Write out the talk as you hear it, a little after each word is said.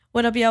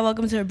What up, y'all?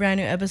 Welcome to a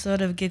brand new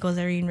episode of Giggles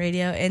Irene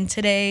Radio. And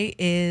today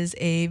is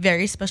a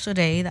very special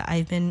day that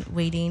I've been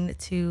waiting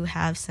to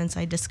have since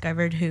I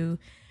discovered who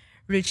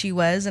Ruchi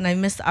was. And I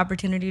missed the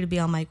opportunity to be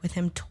on mic with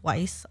him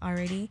twice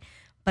already.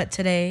 But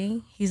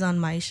today, he's on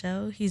my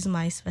show. He's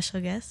my special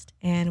guest.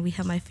 And we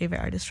have my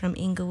favorite artist from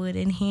Inglewood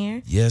in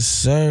here. Yes,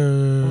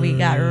 sir. We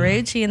got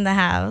Ruchi in the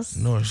house.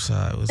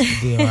 Northside. What's the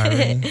deal,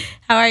 Irene?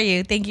 How are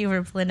you? Thank you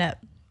for pulling up.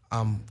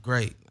 I'm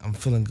great. I'm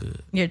feeling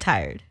good. You're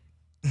tired.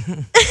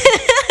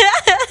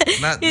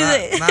 Not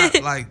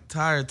like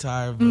tired,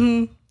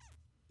 but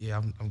yeah,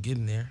 I'm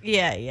getting there.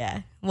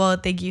 Yeah. Well,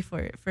 thank you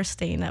for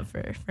staying up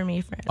for me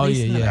for at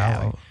least another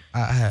hour.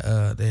 I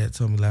had they had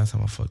told me last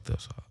time I fucked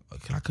up, so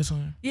can I cuss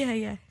on here?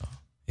 Yeah. Oh.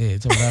 Yeah, they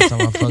told me last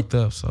time I fucked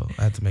up, so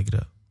I had to make it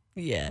up.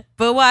 Yeah.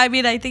 But well, I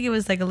mean, I think it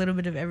was like a little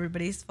bit of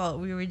everybody's fault.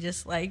 We were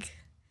just like,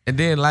 and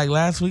then like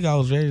last week I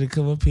was ready to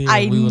come up here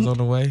and we was on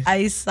the way.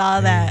 I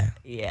saw that.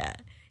 Yeah.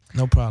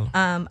 No problem.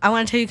 I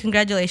want to tell you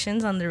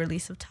congratulations on the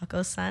release of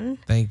Taco Sun.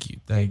 Thank you.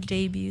 Your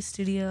debut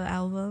studio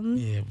album.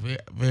 Yeah,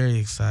 very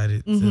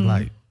excited to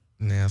like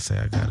now say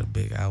I got a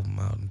big album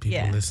out and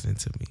people listening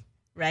to me.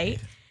 Right?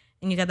 Yeah.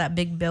 And you got that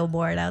big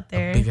billboard out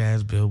there. A big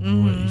ass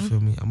billboard, you feel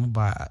me? I'm gonna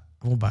buy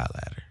a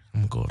ladder.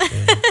 I'm gonna go up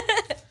there.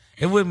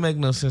 It wouldn't make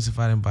no sense if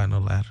I didn't buy no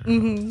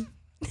ladder.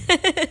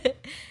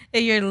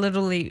 You're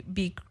literally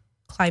be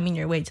climbing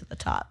your way to the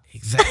top.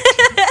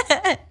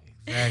 Exactly.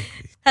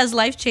 Has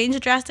life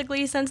changed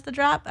drastically since the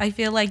drop? I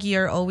feel like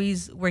you're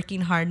always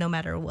working hard no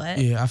matter what.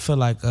 Yeah, I feel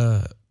like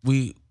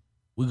we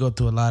go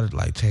through a lot of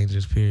like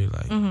changes, period,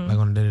 like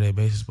on a day-to-day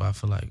basis. But I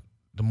feel like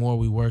the more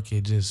we work,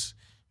 it just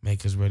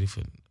make us ready for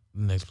the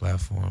next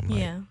platform.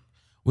 Like,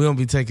 we don't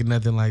be taking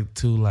nothing like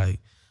too like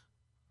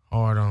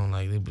hard on,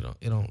 like it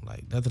don't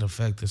like nothing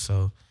affect us.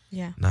 So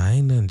ain't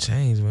nothing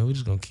changed, man. We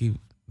just gonna keep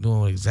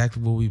doing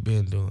exactly what we've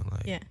been doing.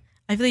 Like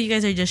I feel like you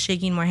guys are just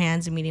shaking more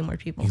hands and meeting more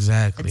people.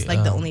 Exactly. It's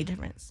like the only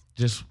difference.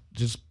 Just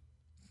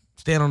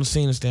staying on the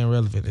scene and staying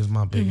relevant is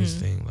my biggest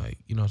thing. Like,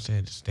 you know what I'm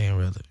saying? Just staying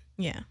relevant.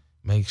 Yeah.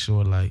 Make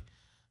sure like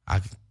I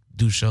can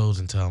do shows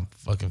until I'm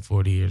fucking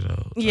 40 years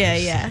old.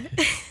 Yeah.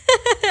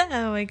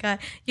 Oh my God.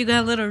 You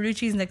got little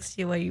Ruchis next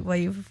to you while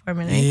you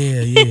performing, right?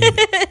 Yeah.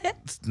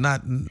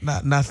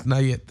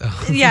 not yet though.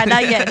 Yeah,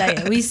 not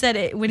yet. We said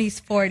it when he's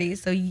 40,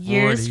 so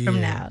years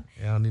from now.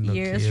 Yeah, I don't need no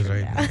kids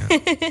right now.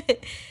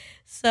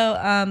 So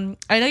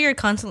I know you're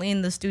constantly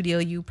in the studio.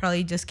 You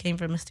probably just came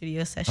from a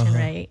studio session,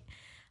 right?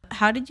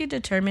 How did you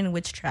determine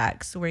which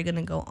tracks were going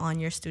to go on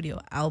your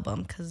studio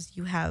album? Because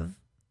you have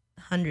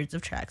hundreds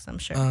of tracks, I'm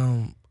sure.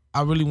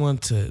 I really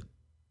want to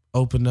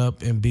open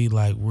up and be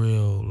like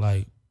real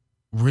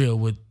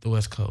with the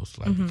West Coast,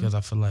 like because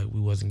I feel like we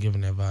wasn't giving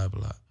that vibe a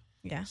lot.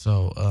 Yeah.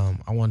 So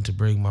I wanted to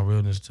bring my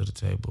realness to the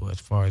table as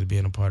far as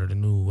being a part of the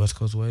new West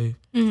Coast wave.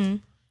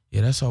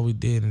 Yeah, that's all we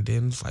did. And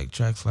then it's like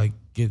tracks like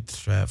Get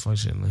Strapped,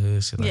 Function in the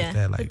Hood, shit like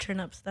that. Like the turn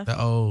up stuff.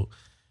 The old,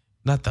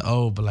 not the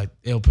old, but like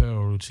El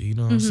Perro Ruchi, you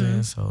know what I'm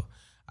saying? So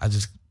I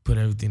just put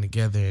everything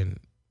together and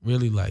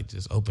really like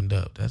just opened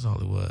up. That's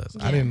all it was.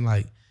 Yeah. I didn't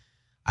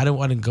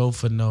want to go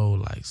for no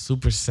like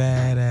super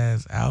sad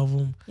ass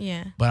album.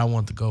 Yeah. But I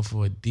wanted to go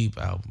for a deep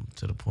album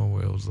to the point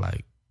where it was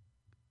like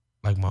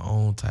my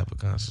own type of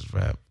conscious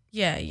rap.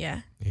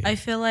 Yeah. I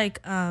feel like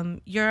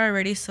you're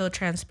already so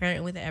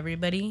transparent with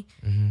everybody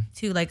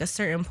to like a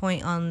certain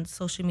point on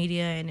social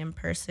media and in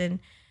person.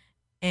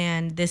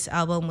 And this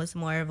album was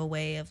more of a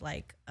way of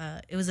like,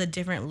 it was a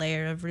different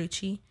layer of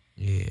Ruchi.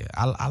 Yeah,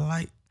 I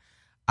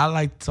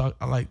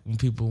like when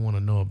people want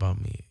to know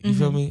about me. You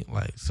feel me?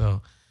 Like,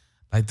 so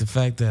like the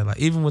fact that like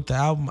even with the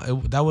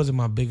album, that wasn't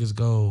my biggest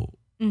goal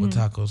with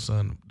Taco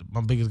Sun.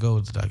 My biggest goal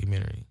was the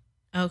documentary.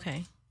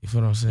 Okay. You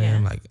feel what I'm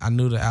saying? Yeah. Like I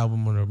knew the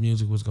album or the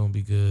music was gonna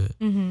be good,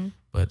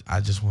 but I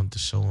just wanted to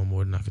show them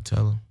more than I could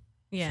tell them.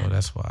 Yeah. So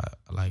that's why,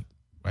 like,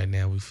 right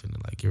now we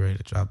finna like get ready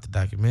to drop the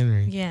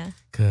documentary. Yeah.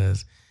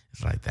 Cause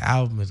it's like the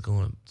album is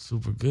going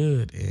super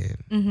good,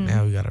 and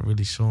now we gotta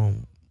really show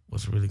them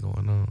what's really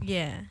going on.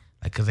 Yeah.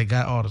 Like, cause they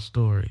got all the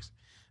stories.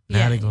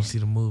 Now they gonna see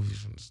the movies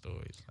from the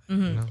stories. Like,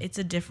 you know? It's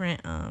a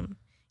different.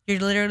 You're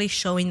literally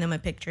showing them a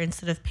picture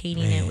instead of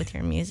painting it with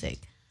your music.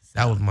 So.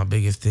 That was my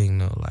biggest thing,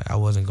 though. Like, I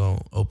wasn't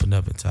gonna open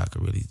up until I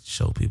could really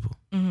show people.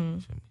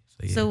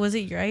 So was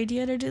it your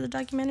idea to do the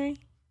documentary?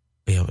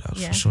 Yeah, that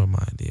was for sure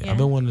my idea. Yeah. I've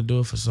been wanting to do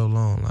it for so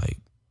long. Like,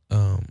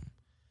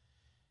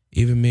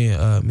 even me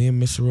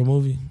and Mr. Real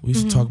Movie, we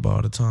used to talk about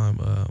all the time.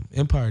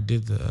 Empire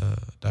did the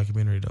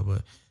documentary though,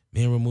 but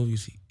me and Real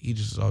Movies, he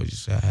just always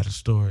just said I had a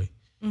story,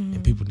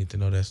 and people need to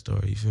know that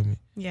story. You feel me?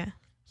 Yeah.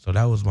 So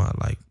that was my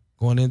like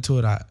going into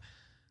it.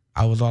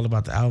 I was all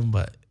about the album,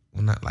 but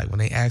when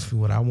they asked me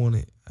what I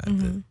wanted, I had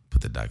to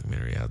put the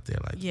documentary out there.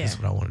 Like, this is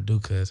what I want to do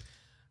because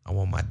I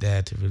want my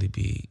dad to really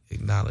be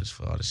acknowledged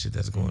for all the shit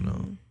that's going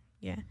on.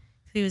 Yeah.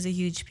 He was a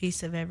huge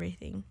piece of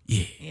everything.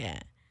 Yeah. Yeah.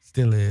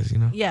 Still is, you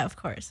know? Yeah, of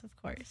course.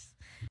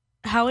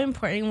 How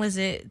important was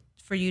it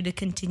for you to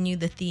continue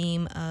the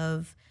theme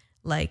of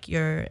like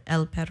your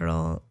El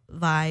Perro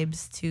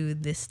vibes to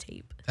this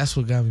tape? That's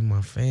what got me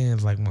my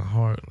fans, like my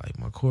heart, like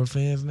my core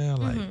fans now.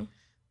 Like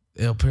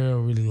El Perro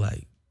really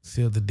like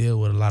sealed the deal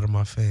with a lot of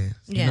my fans.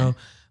 You know,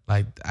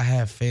 like I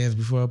had fans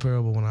before El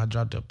Perro, but when I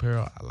dropped El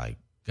Perro, I like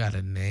got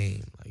a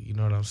name. Like, you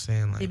know what I'm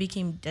saying? Like they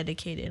became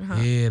dedicated, huh?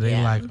 Yeah,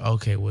 they like,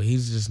 okay, well,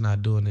 he's just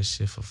not doing this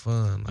shit for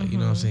fun. Like, you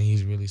know what I'm saying?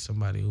 He's really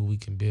somebody who we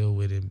can build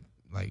with and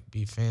like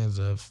be fans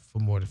of for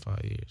more than 5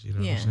 years. You know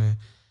what I'm saying?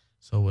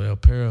 So with El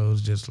Perro, it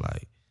was just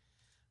like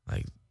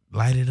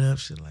light it up,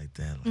 shit like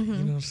that. Like, you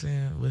know what I'm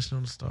saying? Wishing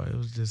on the Star. It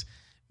was just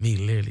me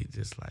literally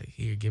just like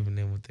here giving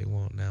them what they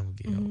want. Now I'm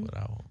getting what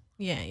I want.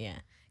 Yeah, yeah.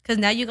 Because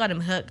now you got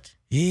them hooked.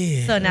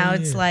 Yeah. So now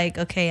it's like,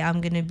 okay,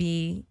 I'm going to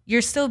be,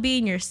 you're still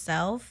being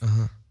yourself,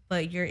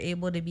 but you're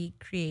able to be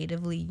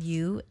creatively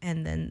you,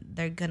 and then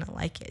they're going to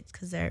like it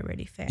because they're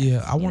already fans.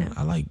 Yeah, I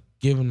like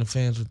giving the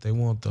fans what they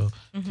want, though,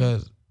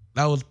 because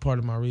that was part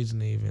of my reason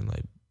to even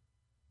like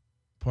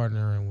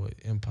partnering with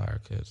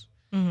Empire, because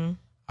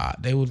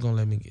they was going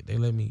to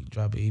let me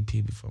drop an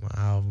EP before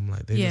my album.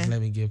 Like, they just let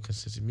me give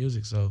consistent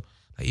music. So,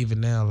 like, even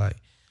now, like,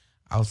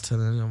 I was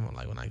telling them,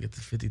 like, when I get to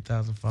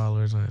 50,000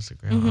 followers on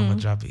Instagram, I'm going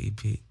to drop an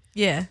EP.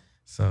 Yeah.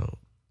 So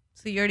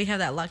you already have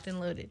that locked and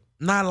loaded.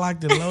 Not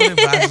locked and loaded,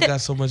 but I just got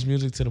so much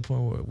music to the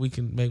point where we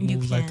can make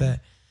moves like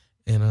that.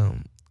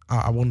 And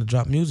I want to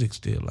drop music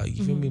still. Like,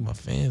 you feel me? My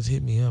fans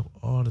hit me up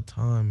all the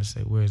time and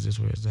say, where is this,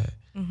 where is that?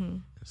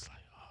 It's like,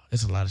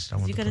 it's a lot of shit I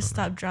want to You got to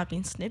stop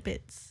dropping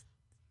snippets.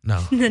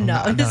 No.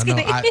 No.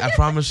 I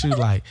promise you,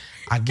 like,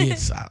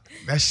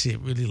 that shit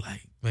really,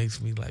 like, makes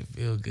me, like,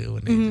 feel good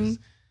when they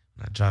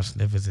I drop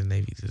snippets and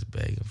they be just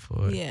begging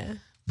for it. Yeah.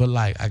 But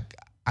like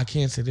I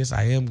can't say this.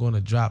 I am going to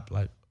drop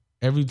like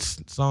every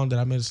song that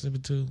I made a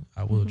snippet to.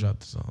 I will drop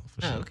the song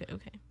for sure. Okay.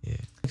 Yeah.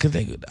 Cause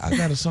I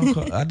got a song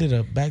called I did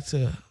a Back to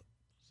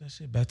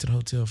the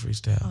Hotel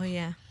freestyle. Oh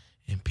yeah.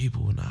 And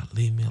people would not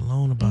leave me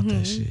alone about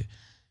that shit.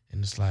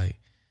 And it's like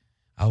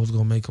I was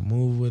gonna make a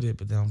move with it,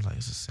 but then I'm like,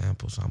 it's a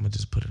sample, so I'm gonna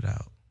just put it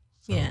out.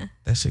 So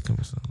that shit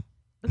coming soon.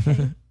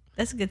 Okay.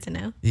 That's good to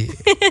know. Yeah.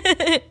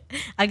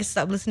 I can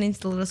stop listening to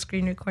the little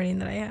screen recording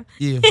that I have.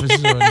 Yeah, for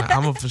sure. Now,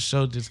 I'm gonna for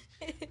sure just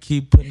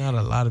keep putting out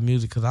a lot of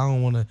music because I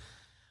don't want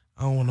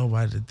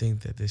nobody to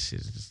think that this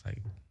shit is just like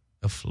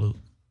a fluke.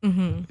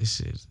 This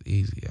shit is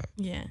easy.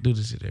 I do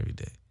this shit every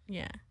day.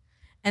 Yeah,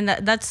 and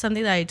that's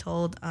something that I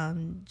told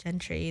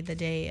Gentry the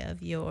day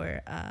of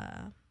your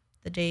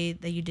the day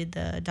that you did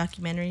the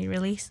documentary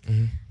release.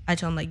 I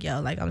told him like,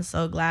 yo, like I'm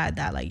so glad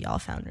that like y'all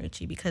found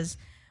Rucci, because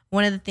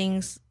one of the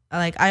things.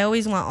 Like, I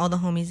always want all the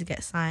homies to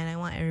get signed. I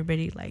want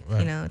everybody, like,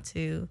 you know,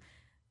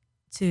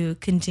 to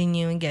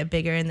continue and get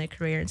bigger in their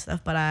career and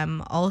stuff. But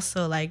I'm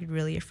also, like,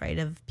 really afraid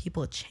of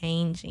people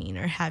changing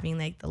or having,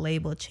 like, the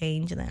label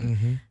change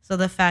them. So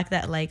the fact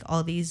that, like,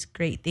 all these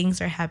great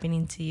things are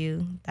happening to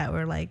you that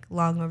were, like,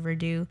 long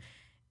overdue,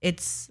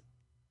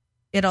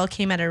 it all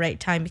came at a right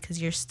time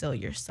because you're still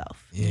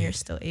yourself. Yeah. And you're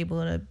still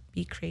able to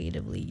be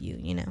creatively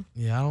you know?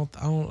 Yeah, I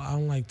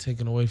don't like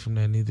taking away from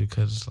that neither,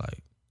 because it's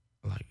like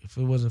if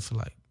it wasn't for,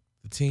 like,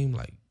 the team,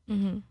 like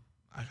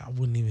I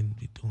wouldn't even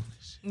be doing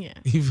this shit. Yeah.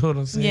 You feel what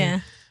I'm saying? Yeah.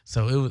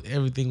 So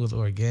everything was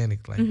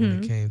organic. Like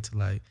when it came to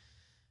like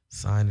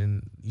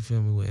signing, you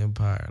feel me, with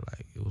Empire,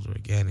 like it was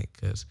organic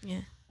because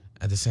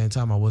at the same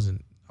time I was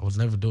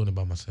never doing it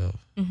by myself.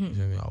 You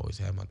feel me? I always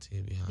had my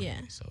team behind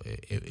me. So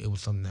it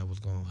was something that was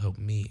gonna help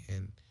me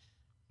and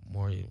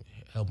more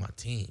help my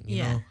team.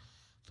 You know?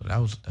 So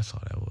that's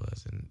all that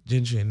was. And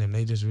Gentry and them,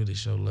 they just really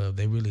show love.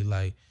 They really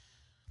like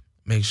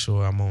make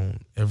sure I'm on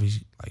every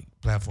like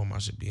platform I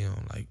should be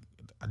on. Like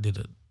I did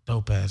a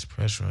dope ass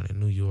press run in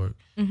New York.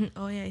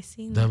 Oh yeah, I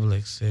seen Double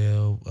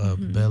XL,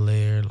 Bel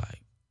Air,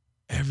 like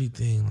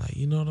everything. Like,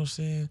 you know what I'm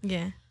saying?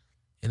 Yeah.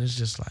 And it's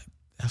just like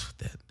that's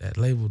what that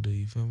label do.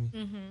 You feel me?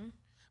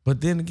 But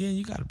then again,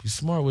 you gotta be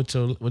smart with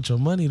your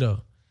money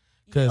though.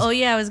 Oh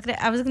yeah,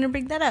 I was gonna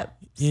bring that up.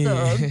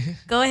 Yeah. So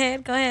go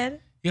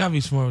ahead. You gotta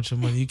be smart with your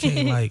money. You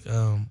can't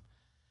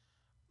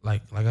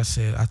like I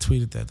said, I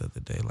tweeted that the other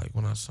day. Like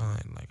when I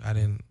signed, like I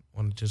didn't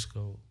want to just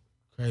go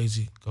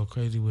crazy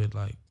with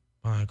like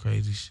buying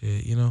crazy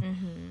shit. You know,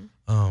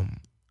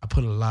 I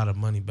put a lot of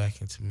money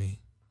back into me.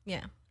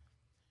 Yeah.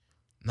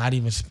 Not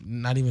even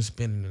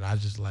spending it. I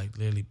just like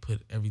literally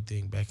put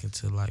everything back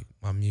into like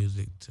my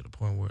music to the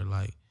point where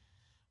like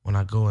when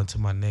I go into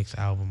my next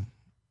album,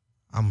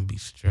 I'm gonna be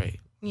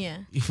straight. Yeah.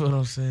 You feel what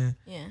I'm saying?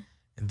 Yeah.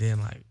 And then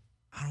like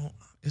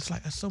it's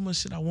like there's so much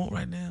shit I want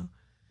right now.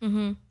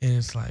 And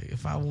it's like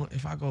if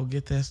I go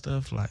get that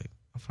stuff, like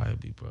I'll probably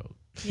be broke.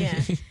 Yeah.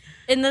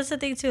 And that's the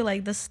thing too,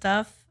 like the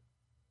stuff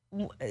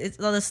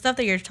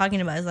that you're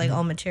talking about is like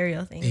all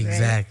material things,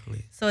 exactly.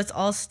 Right? So it's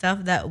all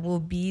stuff that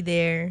will be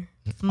there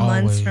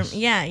months always. from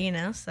you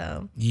know,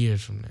 so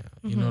years from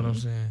now. You know what I'm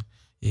saying?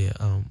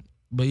 Yeah.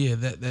 But yeah,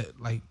 that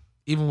like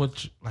even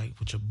with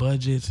your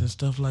budgets and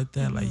stuff like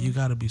that, like you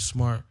gotta be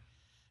smart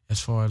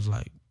as far as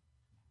like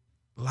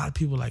a lot of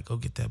people like go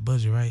get that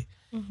budget, right?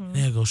 And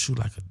they'll go shoot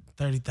like a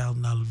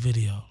 $30,000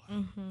 video.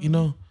 Like, you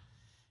know?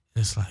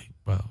 And it's like,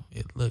 bro,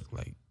 it looked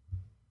like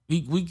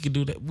we could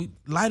do that. We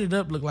light it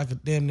up, look like a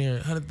damn near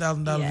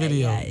 $100,000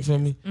 video. You feel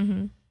me?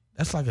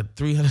 That's like a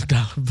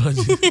 $300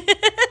 budget.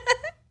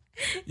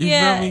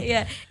 Yeah, feel me?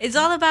 Yeah. It's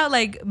all about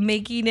like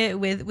making it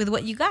with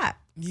what you got.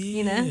 Yeah,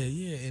 you know?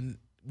 Yeah. And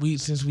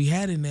since we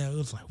had it now, it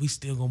was like we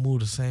still gonna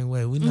move the same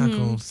way. We're not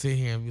gonna sit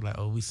here and be like,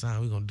 oh, we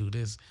signed, we gonna do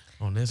this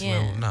on this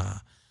level. Nah.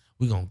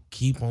 We gonna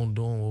keep on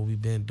doing what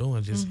we've been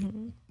doing, just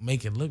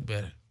make it look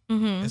better.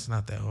 It's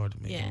not that hard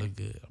to make it look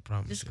good. I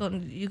promise.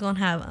 You're gonna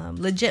have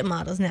legit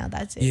models now.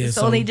 That's it. It's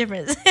the only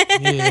difference.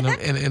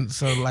 and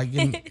so like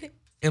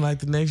in like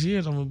the next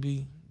years, I'm gonna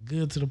be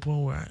good to the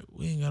point where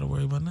we ain't gotta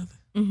worry about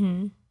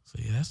nothing. So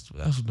yeah, that's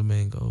what the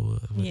main goal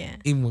was. But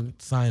even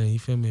with signing, you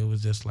feel me? It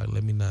was just like,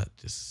 let me not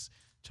just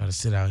try to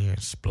sit out here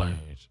and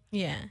splurge.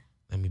 Yeah.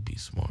 Let me be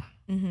smart.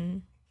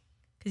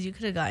 Because you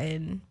could have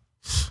gotten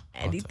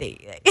anything.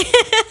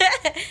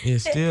 Yeah,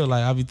 still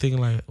like I be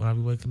thinking like when I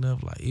be waking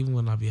up, like even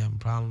when I be having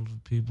problems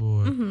with people,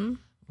 or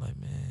like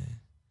man,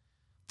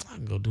 I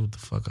can go do what the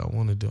fuck I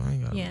want to do. I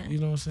ain't got, you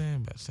know what I'm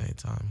saying? But at the same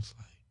time, it's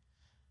like,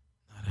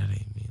 nah, that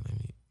ain't me.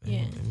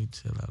 Let me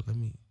chill out. Let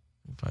me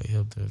probably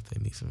help them if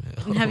they need some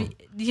help.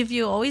 Have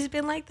you always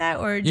been like that,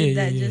 or did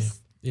that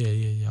just?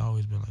 Yeah. I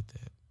always been like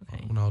that.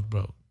 Okay. When I was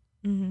broke,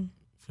 feel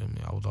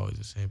me? I was always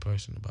the same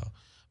person But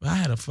I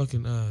had a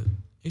fucking. I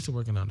used to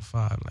work in 9 to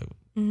 5, like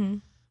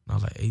when I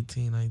was like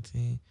 18,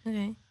 19.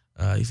 Okay.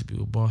 I used to be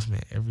with Boss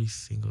Man every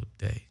single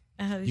day.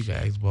 You can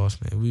ask Boss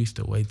Man. We used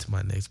to wait till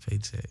my next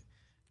paycheck.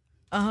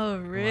 Oh,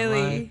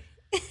 really?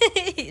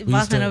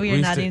 Boss Man over here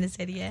nodding his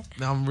head, yeah.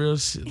 No, I'm real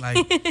shit. Like,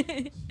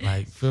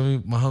 feel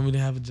me? My homie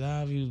didn't have a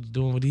job. He was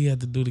doing what he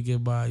had to do to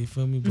get by. You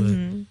feel me? But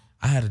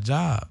I had a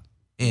job,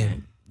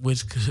 and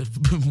which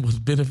was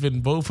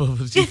benefiting both of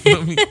us. You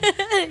feel me?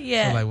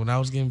 Yeah. So like when I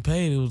was getting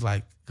paid, it was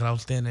like, cause I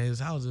was staying at his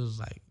house. It was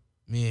like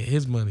me and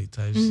his money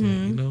type shit.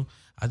 You know,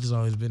 I just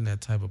always been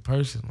that type of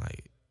person.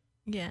 Like,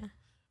 yeah,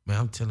 man,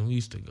 I'm telling you, we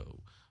used to go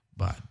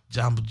buy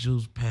Jamba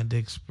Juice, Panda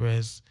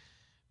Express,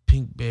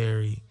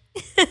 Pinkberry,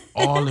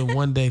 all in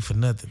one day for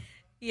nothing.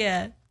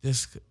 Yeah.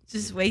 Just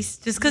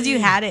waste, just because you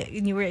had it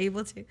and you were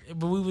able to.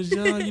 But we was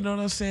young, you know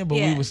what I'm saying? But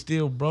we were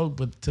still broke,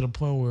 but to the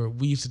point where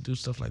we used to do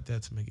stuff like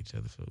that to make each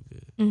other feel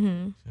good.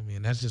 I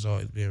mean, that's just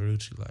always been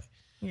Rucci. Like,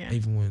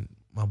 even when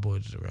my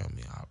boys is around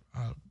me,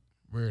 I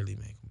rarely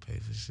make them pay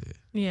for shit.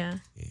 Yeah.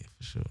 Yeah,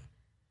 for sure.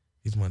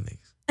 He's my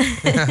niggas.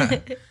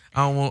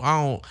 I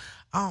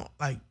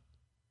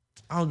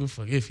don't give a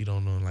fuck if you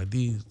don't know him. Like,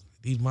 these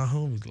my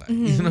homies. Like,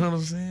 you know what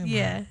I'm saying?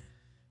 Yeah.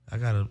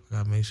 Like, I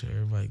gotta make sure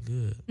everybody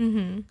good.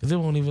 Cause it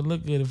won't even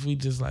look good if we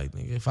just like,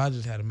 nigga, if I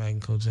just had a Mac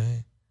and Coach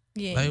Jane.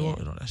 Yeah. Like,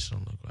 that shit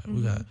don't look right.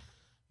 We gotta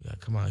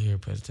come out here,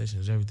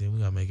 presentations, everything. We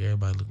gotta make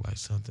everybody look like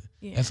something.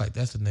 Yeah.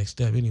 That's the next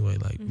step anyway.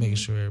 Like making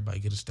sure everybody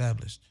get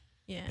established.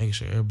 Yeah. Making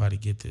sure everybody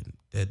get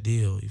that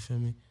deal. You feel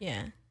me?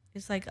 Yeah.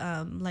 It's like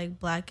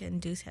Black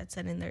and Deuce had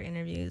said in their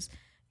interviews,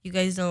 you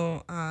guys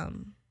don't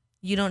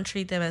you don't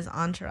treat them as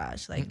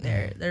entourage. Like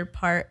they're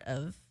part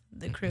of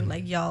the crew.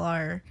 Like y'all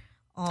are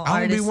all I don't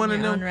artists be one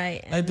in of them.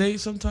 Right. Like they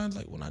sometimes,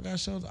 like when I got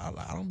shows,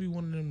 I don't be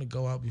wanting them to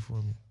go out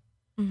before me.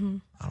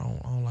 I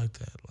don't like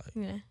that.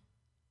 Like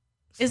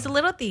it's the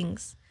little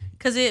things,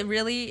 because it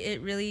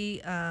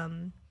really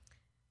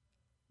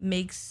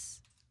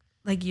makes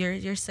like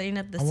you're setting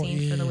up the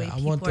scene for the way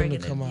people are going to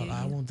come out.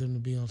 I want them to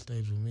be on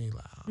stage with me.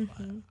 Like,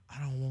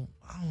 I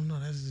don't know.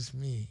 That's just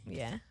me.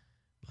 Yeah.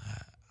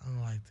 Like, I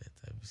don't like that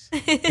type of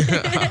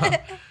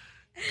shit.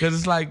 Because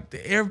it's like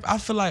I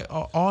feel like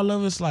all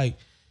of us, like,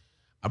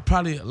 a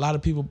lot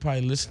of people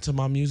probably listen to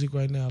my music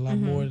right now a lot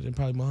more than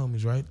probably my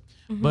homies, right?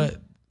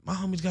 But my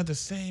homies got the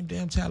same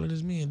damn talent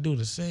as me and do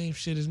the same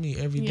shit as me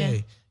every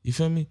day. You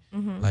feel me?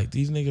 Like,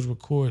 these niggas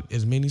record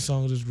as many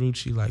songs as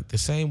Rucci, like the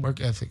same work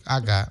ethic I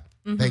got,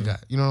 they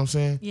got. You know what I'm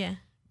saying? Yeah.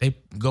 They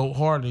go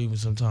harder even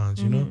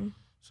sometimes, you know?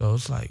 So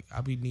it's like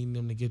I be needing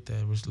them to get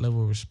that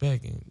level of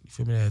respect and, you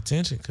feel me, that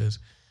attention, because,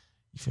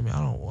 you feel me, I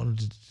don't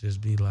want it to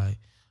just be like,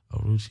 oh,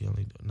 Rucci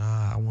only.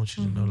 Nah, I want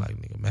you to know, like,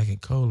 nigga, Mac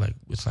and Cole, like,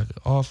 it's like an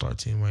all-star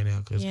team right now,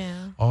 because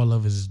all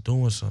of us is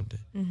doing something.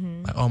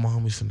 Like, all my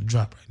homies finna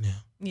drop right now.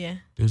 Yeah.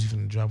 Deucey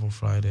finna drop on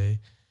Friday.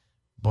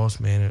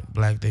 Boss Man and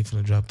Black, they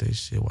finna drop their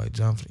shit. White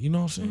John, you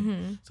know what I'm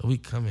saying? So we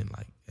coming,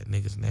 like, at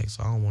niggas next.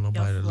 So I don't want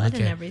nobody to look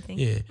at everything.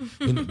 Yeah.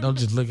 Don't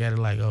just look at it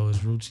like, oh, it's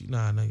Rucci.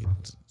 Nah, nigga,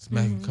 it's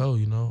Mac and Cole,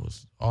 you know?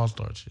 It's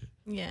all-star shit.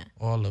 Yeah.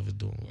 All of it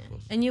doing. Yeah.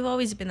 And you've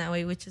always been that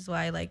way, which is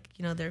why, like,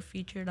 you know, they're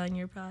featured on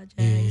your projects.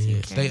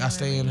 Yeah. I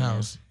stay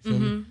in-house. Feel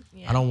me?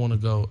 Yeah. I don't want to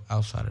go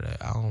outside of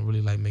that. I don't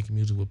really like making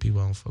music with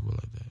people I don't fuck with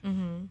like that.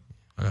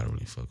 I gotta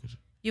really fuck with you.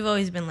 You've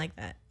always been like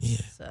that. Yeah.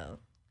 So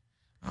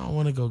I don't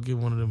want to go get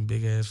one of them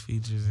big-ass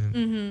features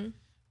and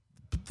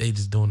they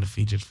just doing the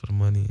features for the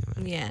money.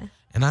 Like, yeah.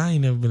 And I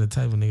ain't never been the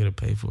type of nigga to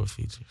pay for a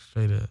feature,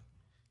 straight up.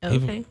 Okay.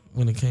 Even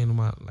when it came to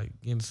my, like,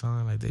 getting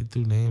signed, like, they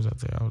threw names out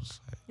there. I was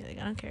just like, yeah, like,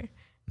 I don't care.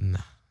 Nah.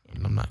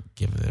 I'm not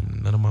giving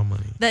them none of my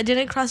money. That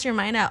didn't cross your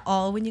mind at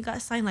all when you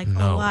got signed? Like,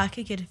 no. Oh, wow, I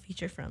could get a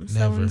feature from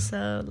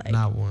so-and-so. Like,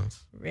 not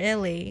once.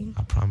 Really?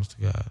 I promise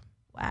to God.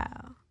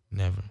 Wow.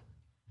 Never.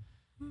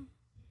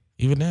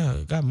 Even now,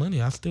 I got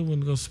money. I still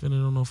wouldn't go spend it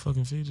on no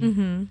fucking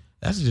feature.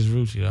 That's just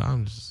Rucci, though.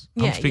 I'm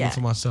speaking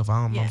for myself.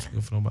 I'm not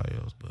speaking for nobody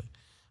else. But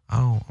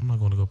I'm not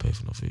going to go pay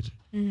for no feature.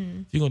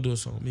 if you're gonna do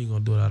something with me, you're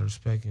gonna do it out of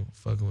respect and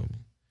fucking with me.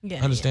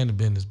 Yeah, I understand the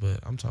business, but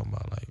I'm talking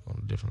about like on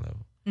a different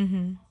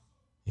level.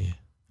 Yeah.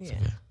 Okay.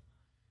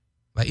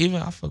 Like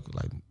even I fuck with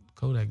like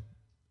Kodak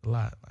a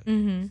lot. Like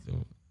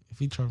if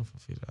he charged me for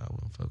 50, I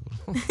wouldn't fuck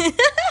with him.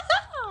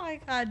 Oh my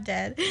God,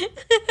 Dad.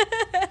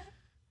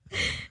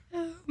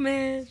 Oh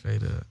man.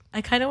 Straight up.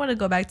 I kind of want to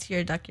go back to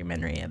your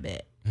documentary a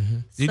bit.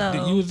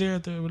 So, you was there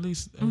at the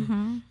release?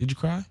 Did you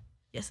cry?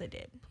 Yes, I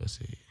did.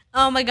 Pussy.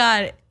 Oh my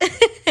God.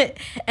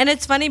 And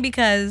it's funny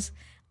because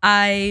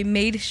I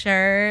made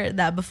sure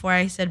that before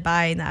I said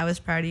bye and that I was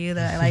proud of you,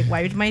 that I like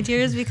wiped my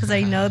tears because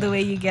I know the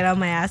way you get on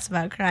my ass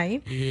about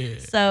crying. Yeah.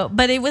 So,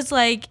 but it was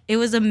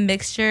a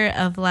mixture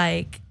of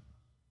like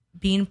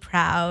being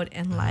proud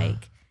and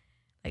like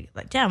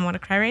damn, I want to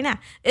cry right now.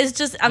 It's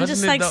just, I'm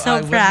just like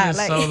so proud.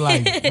 Like, so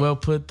like well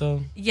put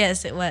though.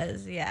 Yes, it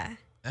was. Yeah.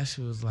 That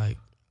shit was like,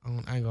 I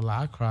ain't gonna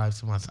lie, I cried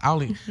to myself.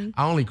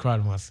 I only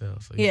cried to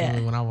myself. So yeah.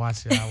 When I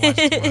watch it, I watch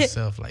it to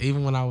myself. Like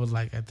even when I was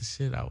like at the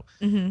shit, I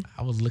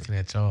was looking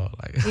at y'all.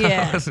 Like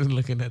yeah. I wasn't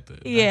looking at the.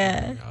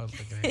 Yeah. I was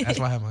looking at. That's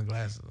why I have my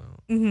glasses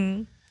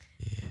on.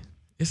 Yeah,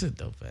 it's a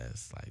dope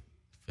ass like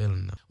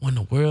feeling. Though. When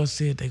the world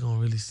see it, they gonna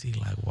really see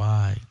like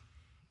why.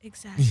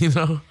 Exactly. You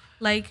know.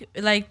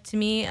 Like to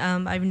me,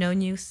 I've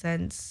known you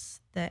since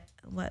the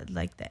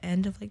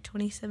end of like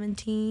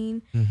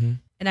 2017, and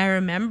I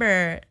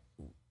remember.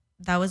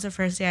 That was the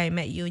first day I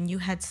met you, and you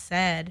had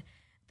said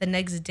the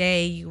next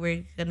day you were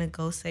gonna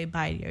go say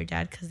bye to your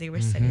dad because they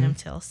were sending him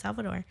to El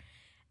Salvador,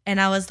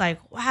 and I was like,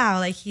 wow,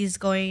 like he's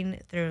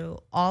going through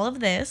all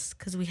of this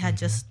because we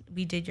had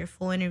we did your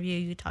full interview.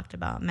 You talked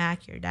about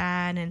Mac, your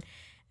dad, and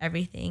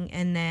everything,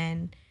 and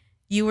then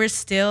you were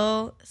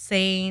still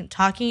taking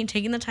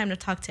the time to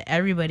talk to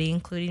everybody,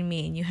 including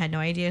me, and you had no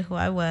idea who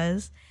I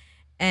was,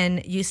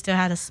 and you still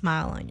had a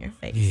smile on your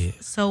face. Yeah.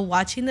 So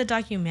watching the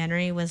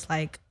documentary was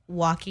like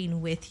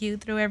walking with you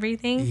through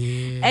everything,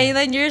 and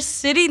then you're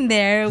sitting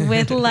there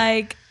with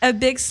like a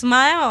big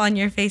smile on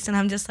your face, and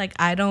I'm just like,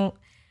 I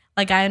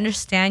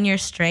understand your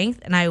strength,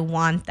 and I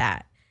want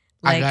that.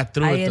 Like, I got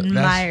through it. I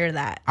admire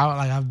that.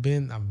 I've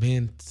been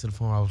to the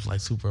point where I was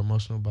like super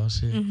emotional about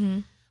shit.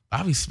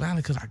 But I be smiling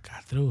because I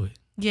got through it.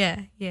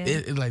 Yeah.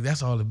 It like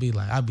that's all it be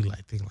like. I be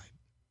like thinking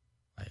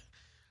like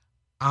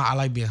I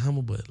like being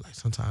humble, but like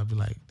sometimes I be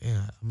like,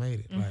 damn, I made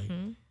it. Like.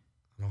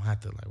 I don't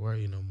have to like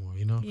worry no more,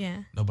 you know? Yeah.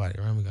 Nobody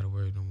around me got to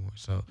worry no more.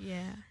 So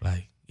yeah.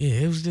 Like,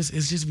 yeah, it's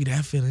just be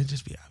that feeling. It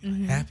just be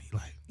like happy.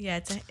 Like yeah,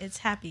 it's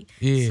happy.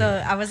 Yeah.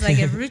 So I was like,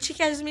 if Ruchi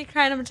catches me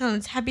crying, I'm telling him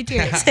it's happy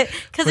tears.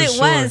 Because it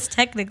was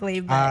technically,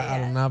 but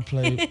I do not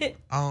play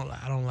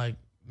I don't like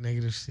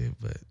negative shit,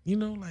 but you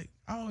know, like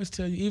I always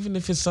tell you, even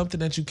if it's something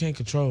that you can't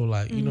control,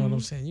 like you know what I'm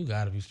saying, you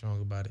gotta be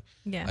strong about it.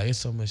 Yeah. Like it's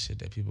so much shit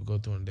that people go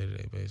through on a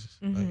day-to-day basis.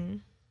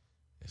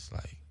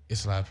 Like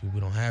it's a lot of people we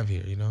don't have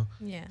here, you know?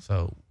 Yeah.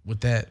 So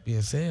with that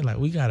being said, like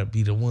we gotta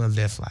be the ones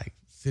that's like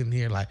sitting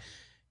here like,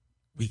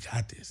 we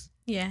got this.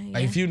 Yeah.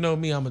 Like if you know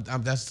me,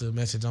 that's the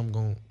message I'm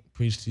gonna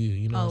preach to you.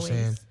 You know Always. What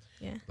I'm saying?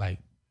 Yeah. Like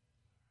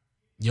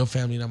your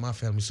family, not my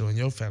family. So in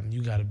your family,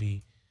 you gotta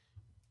be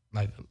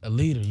like a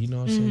leader. You know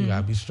what I'm saying? You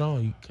gotta be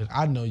strong. Cause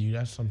I know you.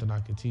 That's something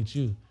I can teach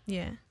you.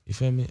 Yeah. You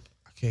feel me?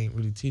 I can't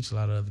really teach a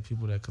lot of other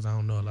people that because I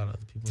don't know a lot of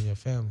other people in your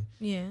family.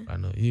 Yeah. But I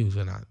know you,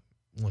 and I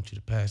want you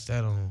to pass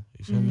that on.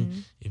 You feel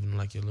me? Even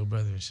like your little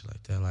brother and shit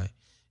like that. Like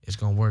it's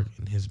gonna work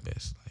in his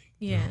best. Like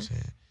you know what I'm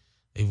saying?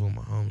 Even with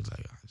my homies,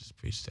 like I just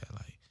preach that.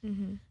 Like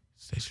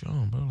stay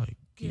strong, bro. Like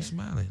keep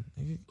smiling.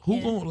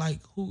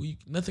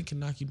 Nothing can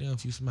knock you down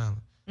if you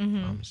smiling. I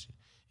promise you.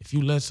 If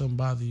you let something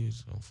bother you,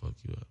 it's gonna fuck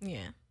you up. Yeah.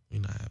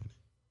 You're not having it.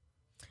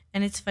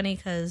 And it's funny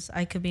because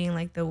I could be in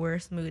like the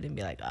worst mood and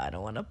be like, oh, I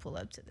don't want to pull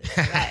up to this.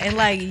 And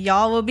like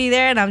y'all will be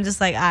there and I'm just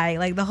like,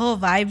 like the whole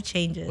vibe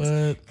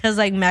changes. Because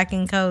like Mac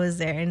and Co is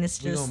there and it's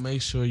just. We're going to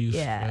make sure you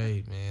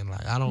straight, man.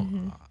 Like I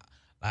don't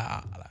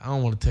I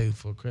don't want to take it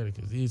for credit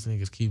because these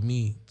niggas keep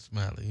me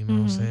smiling. You know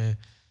what I'm saying?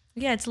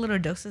 Yeah, it's little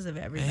doses of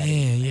everybody.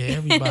 Man, yeah,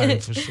 everybody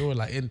for sure.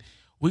 Like, and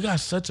we got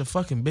such a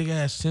fucking big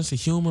ass sense of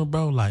humor,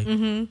 bro. Like,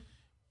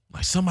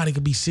 like somebody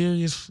could be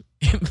serious.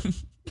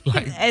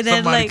 Like and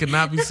somebody could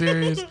not be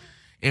serious,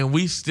 and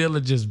we still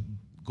just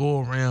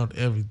go around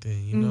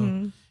everything, you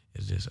know.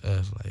 It's just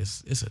us, like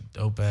it's a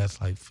dope ass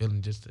like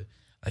feeling just to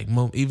like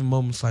even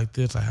moments like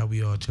this, like how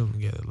we all chilling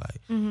together,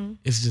 like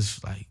it's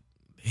just like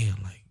damn,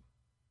 like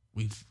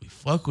we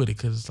fuck with it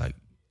because it's like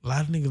a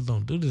lot of niggas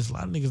don't do this. A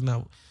lot of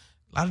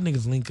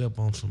niggas link up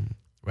on some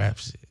rap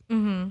shit.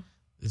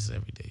 This is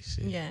everyday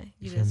shit. Yeah,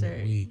 you guys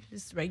are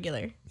just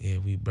regular. Yeah,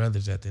 we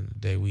brothers at the end of the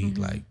day. We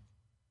like.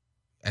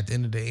 At the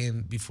end of the day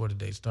and before the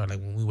day start, like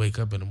when we wake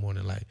up in the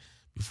morning, like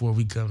before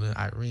we come to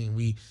Irene,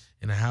 we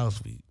in the house,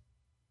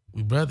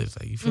 we brothers,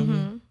 like you feel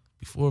me?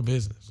 Before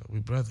business, so we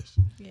brothers.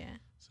 Yeah.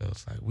 So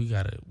it's like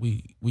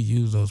we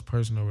use those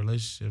personal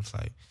relationships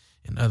like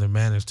in other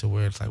manners to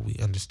where it's like we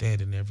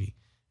understand in every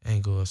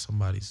angle of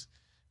somebody's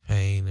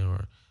pain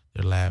or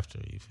their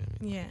laughter. You feel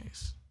me? Yeah. Like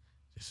it's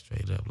just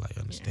straight up like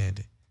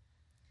understanding.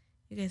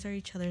 You guys are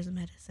each other's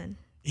medicine.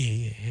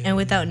 Yeah. And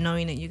without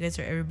knowing it, you guys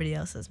are everybody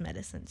else's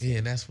medicine.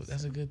 Yeah, that's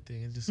a good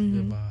thing. It's just a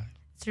good vibe.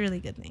 It's a really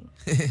good thing.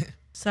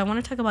 So I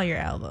want to talk about your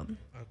album.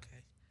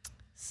 Okay.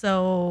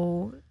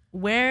 So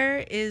where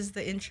is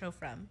the intro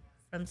from?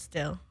 From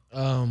Still?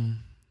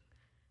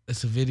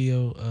 It's a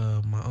video.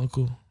 My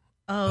uncle.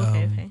 Oh,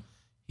 okay.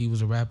 He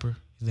was a rapper.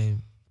 His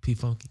name P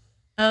Funky.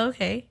 Oh,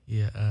 okay.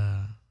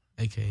 Yeah.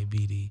 AKA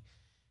BD.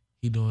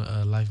 He doing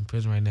Life in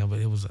Prison right now, but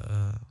it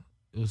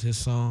was his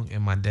song,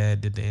 and my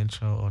dad did the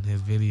intro on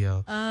his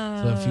video.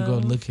 Oh. So if you go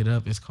look it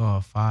up, it's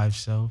called 5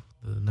 Show,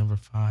 the number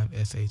 5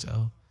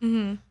 SHO.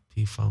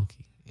 P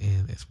Funky,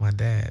 and it's my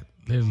dad.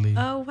 Literally.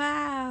 Oh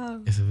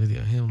wow. It's a video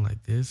of him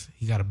like this.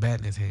 He got a bat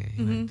in his hand.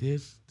 He like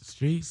this. The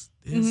streets.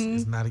 This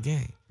is not a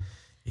game.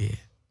 Yeah.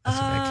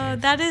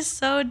 That is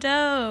so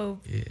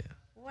dope. Yeah.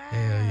 Wow.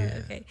 Hell yeah.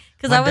 Okay.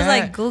 Because I was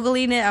like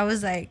Googling it.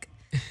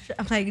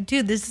 I'm like,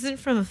 dude, this isn't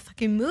from a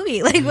fucking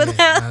movie. Like, what the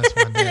hell? That's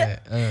my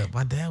dad.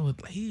 My dad was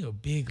he a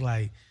big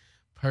like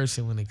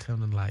person when it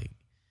comes to like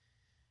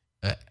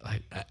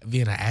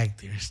being an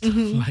actor and stuff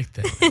like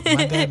that.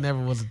 My dad never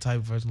was the type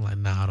of person like,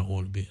 nah, I don't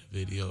want to be in a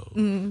video.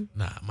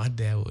 Nah, my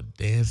dad would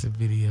dance in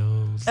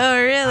videos. Oh,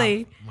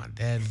 really? My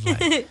dad's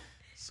like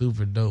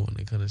super dope when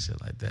it comes to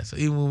shit like that. So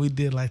even when we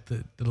did like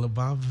the La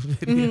Bamba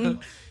video,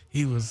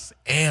 he was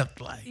amped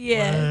like,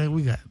 yeah,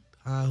 we got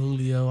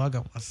Julio, I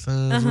got my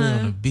sons, we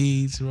on the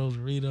beach,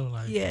 Rosarito,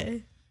 like, yeah,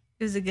 it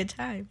was a good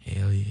time.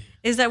 Hell yeah.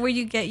 Is that where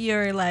you get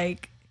your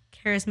like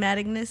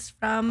charismaticness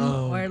from,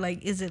 or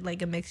like is it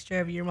like a mixture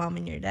of your mom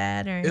and your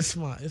dad, or it's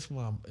my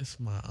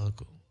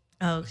uncle.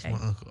 Oh, okay. It's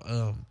my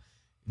uncle.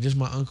 Just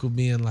my uncle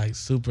being like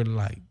super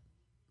like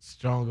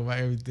strong about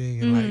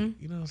everything, and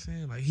like, you know what I'm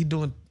saying, like he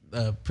doing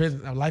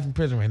prison Life in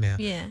Prison right now.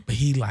 Yeah. But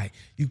he like,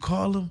 you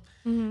call him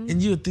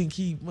and you'll think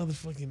he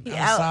motherfucking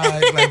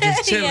outside like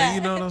just chilling. Yeah.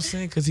 You know what I'm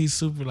saying? Because he's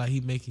super like, he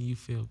making you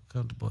feel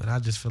comfortable, and I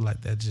just feel like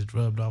that just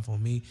rubbed off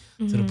on me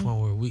to the point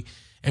where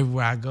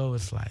everywhere I go,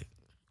 it's like,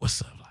 what's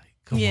up?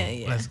 Come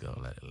on, let's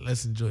go.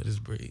 Let's enjoy this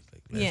break.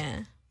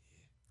 Like,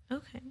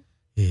 okay.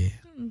 Yeah.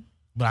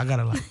 But I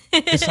gotta like,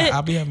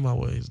 I'll be having my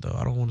ways though.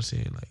 I don't want to say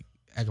like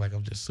act like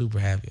I'm just super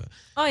happy.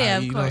 Oh yeah,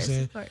 of course.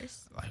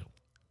 Like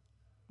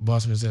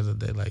Bossman said that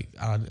day, like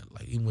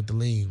even with the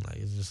lean, like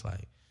it's just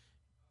like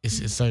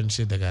it's certain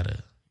shit that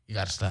you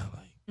gotta stop,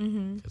 like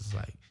because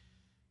like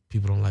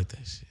people don't like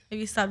that shit. Have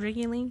you stopped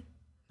drinking lean?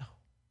 No,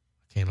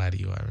 I can't lie to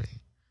you,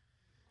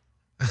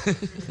 Irene.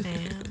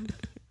 Damn.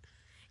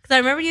 I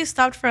remember you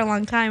stopped for a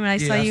long time, and I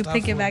saw you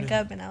pick it back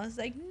up, and I was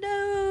like,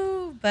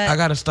 no. But I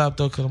gotta stop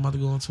though, cause I'm about to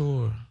go on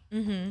tour.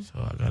 So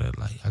I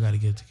gotta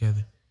get it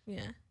together.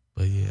 Yeah.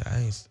 But yeah, I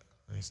ain't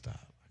stop.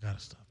 I gotta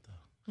stop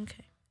though.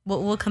 Okay.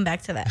 We'll come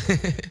back to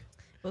that.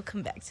 We'll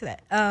come back to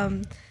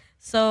that.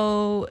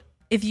 So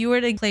if you were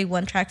to play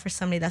one track for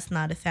somebody that's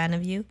not a fan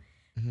of you,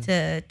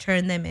 to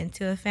turn them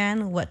into a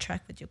fan, what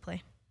track would you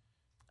play?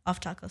 Off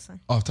Taco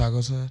Sun. Off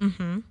Taco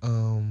Sun.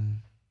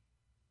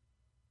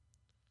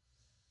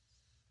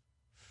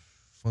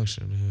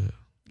 Function in the Hood.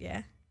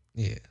 Yeah.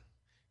 Yeah.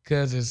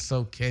 Cause it's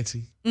so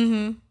catchy.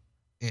 And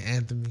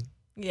anthemy.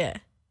 Yeah.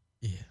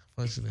 Yeah.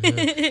 Function in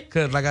the Hood.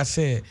 Cause like I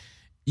said,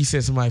 you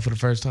said somebody for the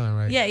first time,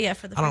 right? Yeah,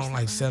 for the first time. I don't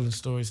like selling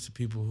stories to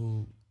people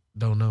who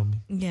don't know me.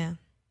 Yeah.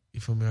 You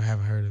feel me? Or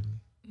haven't heard of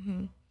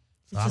me.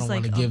 So I don't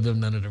want to give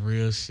them none of the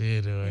real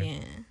shit or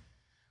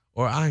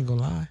I ain't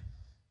gonna lie.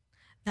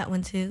 That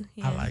one too.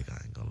 Yeah. I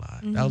ain't gonna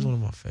lie. That was one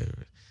of my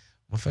favorites.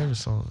 My favorite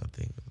song, I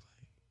think, was like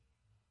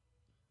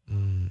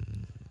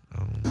I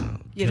don't know.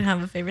 You don't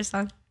have a favorite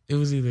song? It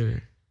was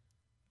either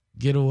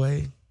Get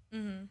Away.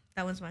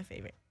 That one's my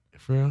favorite.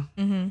 For real?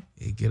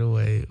 Yeah, Get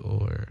Away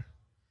or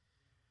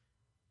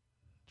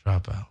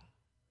Dropout.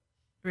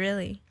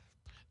 Really?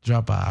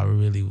 Dropout, I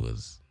really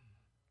was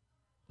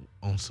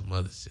on some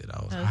other shit.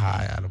 I was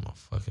high out of my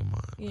fucking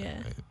mind. Yeah.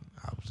 Like,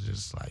 I was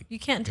just like, you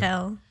can't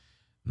tell.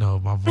 No,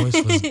 my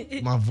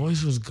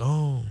voice was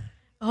gone.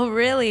 Oh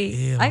really?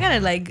 Yeah, I gotta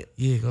like.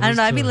 Yeah, I don't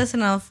know. I be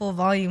listening on full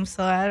volume,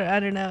 so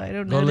I don't know. I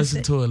don't know. Go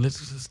listen to it.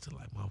 Listen to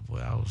like my boy.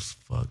 I was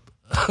fucked.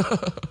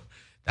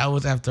 That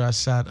was after I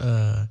shot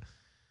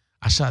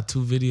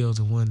 2 videos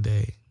in one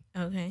day.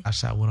 Okay. I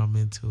shot What I'm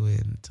Into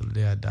and Till the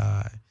Day I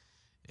Die,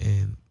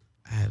 and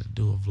I had to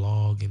do a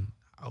vlog, and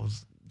I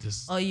was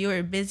just. Oh, you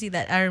were busy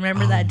I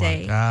remember that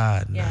day. Oh my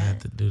God! And I had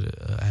to do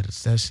I had a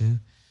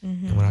session,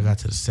 and when I got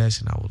to the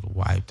session, I was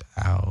wiped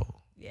out.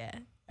 Yeah.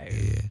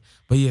 Yeah,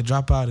 but yeah,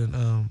 Dropout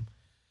and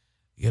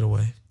Get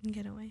Away.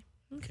 Get Away.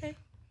 Okay,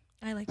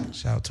 I like that.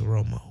 Shout out to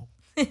Romo.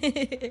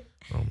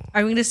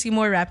 Are we gonna see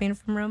more rapping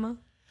from Romo?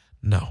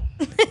 No.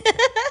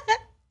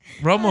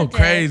 Romo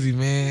crazy,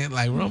 man.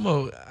 Like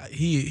Romo,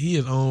 he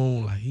is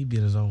on. Like he be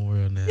in his own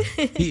world now.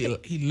 he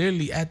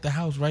literally at the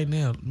house right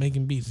now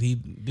making beats. He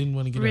didn't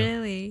want to get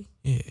really. Up.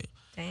 Yeah.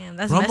 Damn,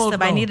 that's messed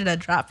up. I needed a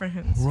drop from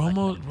him.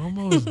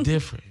 Romo is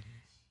different.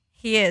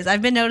 He is.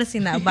 I've been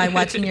noticing that by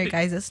watching your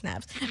guys'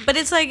 snaps. But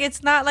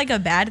it's not like a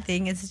bad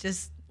thing. It's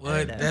just.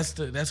 Well,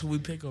 that's what we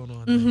pick on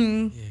all day.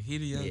 Yeah, he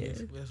the youngest.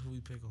 Yeah. That's what we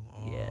pick on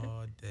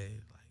all day.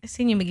 I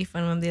seen you making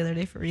fun of him the other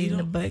day for reading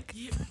the book.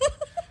 Yeah.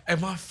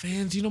 And my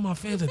fans, my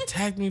fans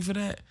attacked me for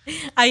that.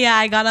 Yeah,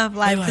 I got off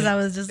live because I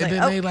was just and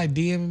then they like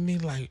DMing me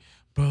like,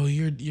 bro,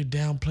 you're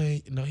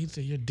downplaying. He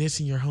said you're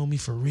dissing your homie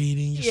for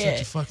reading. You're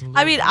such a fucking loser.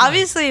 I mean,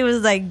 obviously it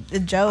was like a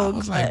joke. I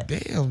was like,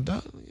 damn,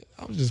 dog.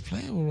 I was just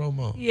playing with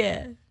Romo.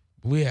 Yeah.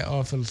 We had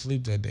all fell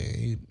asleep that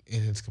day,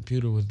 and his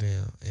computer was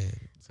down.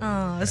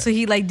 And so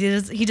he like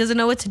he doesn't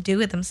know what to do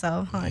with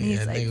himself, huh? And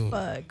he's like,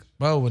 fuck.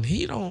 Bro, when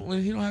he don't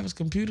have his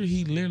computer,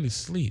 he literally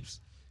sleeps.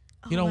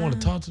 He don't want to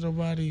talk to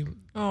nobody.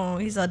 Oh,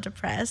 he's all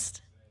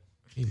depressed.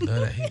 He love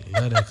that. He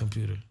love that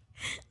computer.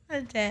 My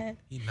dad.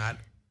 He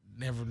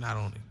never not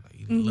on it. Like,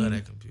 he love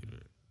that computer.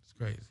 It's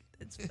crazy.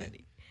 It's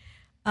funny.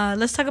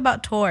 Let's talk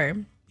about tour.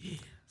 Yeah.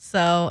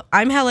 So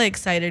I'm hella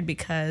excited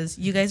because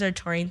you guys are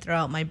touring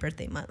throughout my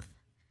birthday month.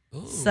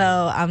 Ooh.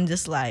 So I'm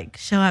just like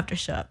show after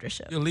show after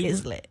show. You're Libra?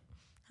 It's lit.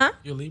 Huh?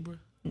 You're Libra?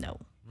 No.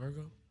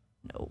 Virgo?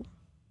 No.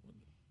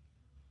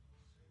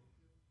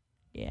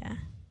 Yeah.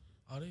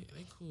 Oh, they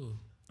cool.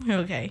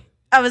 Okay.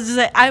 I was just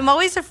like, I'm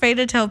always afraid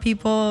to tell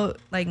people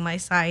like my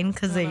sign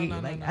because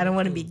I don't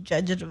want to be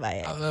judged by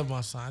it. I love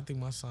my sign. I think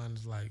my sign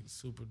is like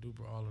super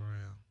duper all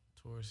around.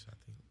 Taurus, I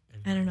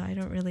think. I don't know. I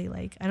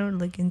don't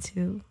look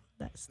into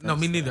that stuff. No,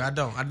 me neither. I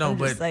don't.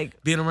 But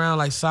like, being around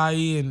like Sai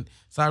and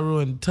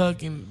Cyru and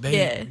Tuck and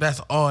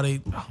that's all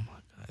they. Oh my god.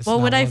 Well,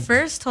 when I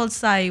first told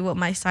Sai what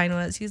my sign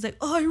was, he was like,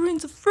 "Oh,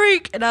 Irene's a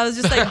freak," and I was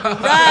just like, "Run!"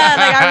 Like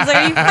I was like,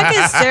 "Are you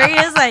fucking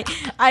serious?" Like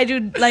I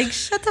do. Like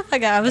shut the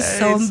fuck up. I was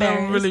so embarrassed.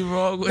 Something really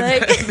wrong with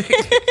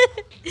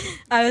that.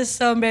 I was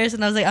so embarrassed,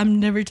 and I was like, "I'm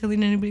never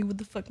telling anybody what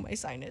the fuck my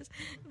sign is."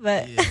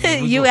 But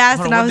you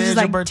asked, and I was just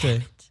like,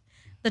 birthday?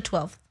 The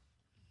 12th.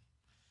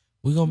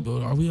 We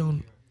gonna? Are we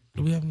on?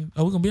 Do we have?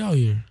 Are we gonna be out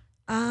here?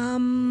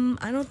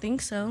 I don't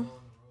think so.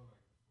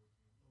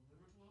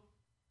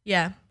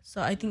 Yeah.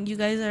 So I think you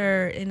guys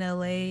are in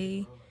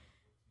LA.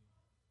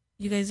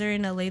 You guys are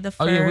in LA the 1st.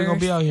 Oh yeah, we're gonna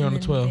be out here on the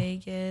 12th.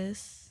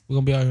 Vegas. We're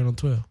gonna be out here on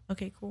the 12th.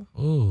 Okay, cool.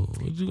 Oh,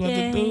 what you got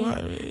to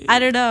do? I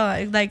don't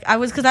know. Like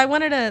because I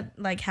wanted to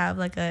like have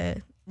like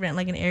a rent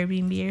like an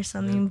Airbnb or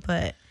something,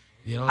 but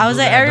I was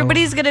like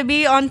everybody's gonna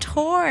be on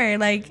tour,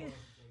 like.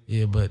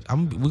 Yeah, but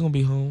we're gonna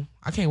be home.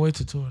 I can't wait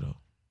to tour though.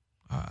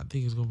 I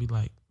think it's gonna be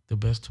like the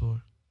best tour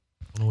on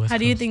the West Coast. How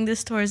do you think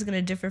this tour is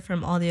gonna differ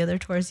from all the other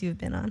tours you've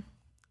been on?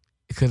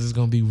 Because it's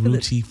gonna be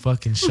Rucci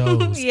fucking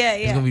shows. Yeah.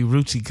 It's gonna be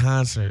Rucci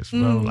concerts,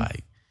 bro.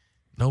 Like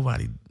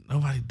nobody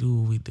do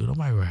what we do.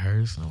 Nobody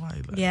rehearse.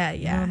 Nobody like,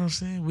 You know what I'm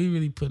saying? We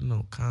really putting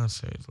on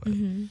concerts. Like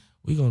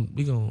we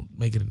gonna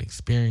make it an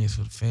experience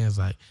for the fans.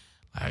 Like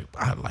I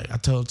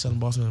told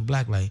Bossman and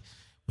Black, like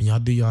when y'all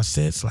do y'all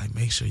sets, like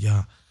make sure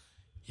y'all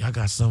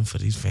got something for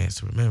these fans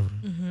to remember.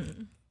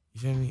 You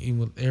feel me?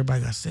 Even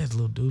everybody got sets.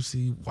 Lil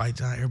Deucey, White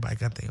John, everybody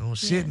got their own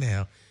shit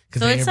now.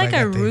 So it's like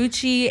a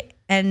Rucci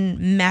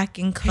and Mac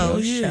and Co tour.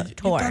 You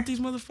thought these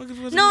motherfuckers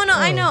was No,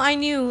 I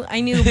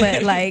knew,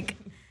 but like,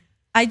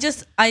 I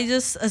just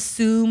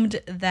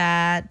assumed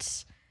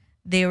that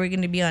they were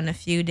going to be on a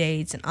few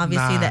dates, and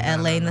obviously the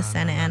LA and the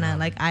Santa Ana.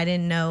 Like, I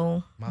didn't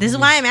know. This is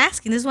why I'm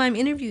asking. This is why I'm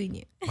interviewing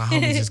you. My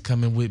homies just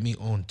coming with me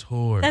on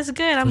tour. That's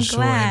good. I'm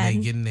glad. And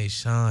they getting their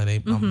shine.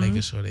 I'm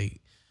making sure these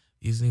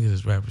niggas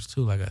is rappers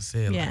too. Like I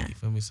said, like, you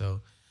feel me? So,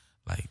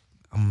 like,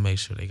 I'm gonna make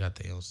sure they got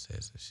their own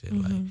sets and shit,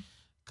 like.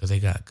 Cause they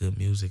got good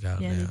music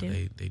out now.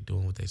 They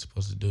doing what they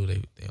supposed to do.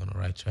 They on the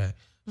right track.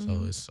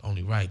 So it's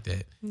only right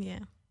that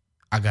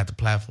I got the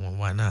platform.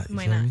 Why not? You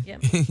feel me? Yep.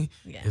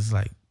 It's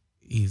like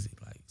easy.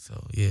 Like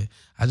so. Yeah.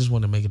 I just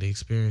want to make it an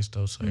experience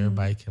though, so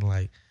everybody can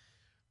like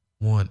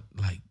want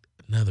like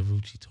another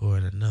Rucci tour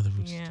and another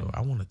Rucci tour.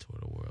 I want to tour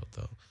the world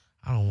though.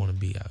 I don't want to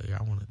be out here.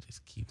 I want to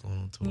just keep going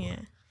on tour. Yeah.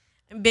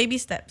 And baby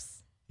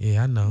steps.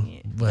 Yeah, I know.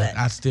 Yeah, but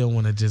I still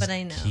want to just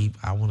keep.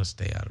 I want to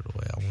stay out of the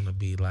way. I want to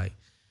be like.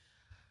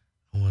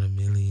 I want $1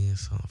 million,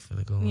 so I'm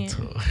finna go on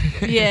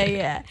tour.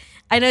 Yeah.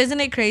 I know,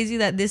 isn't it crazy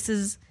that this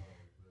is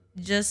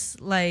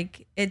just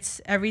like, it's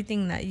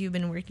everything that you've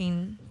been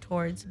working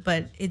towards,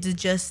 but it's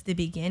just the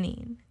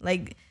beginning.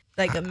 Like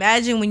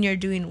imagine when you're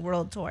doing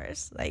world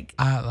tours.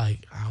 I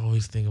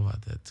always think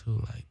about that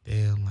too. Like,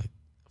 damn, like,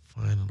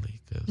 finally,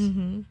 because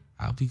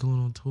I'll be going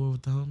on tour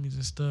with the homies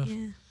and stuff,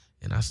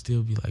 and I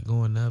still be like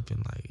going up, and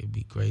like it'd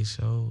be great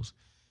shows,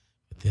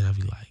 but then I'll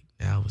be like,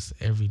 now it's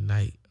every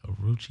night a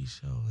Rucci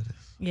show.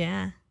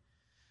 Yeah,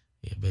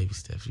 baby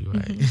steps, you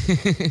right. Baby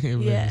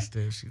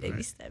steps, you right.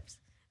 Baby steps.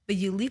 But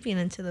you leaping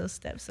into those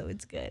steps, so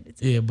it's good.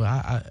 But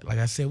I like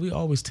I said, we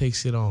always take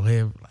shit on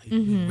here, like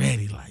we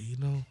ready, like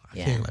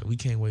we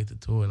can't wait to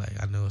tour.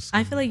 Like I know.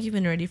 I feel like you've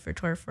been ready for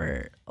tour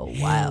for a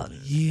while.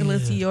 Yeah.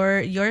 Unless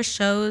your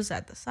shows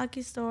at the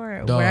Sake store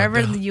or wherever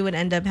you would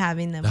end up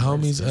having them. The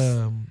homies,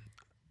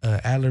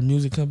 Adler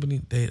Music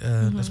Company. They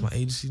that's my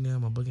agency now,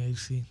 my booking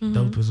agency.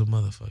 Dope as a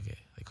motherfucker.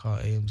 They call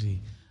it AMG.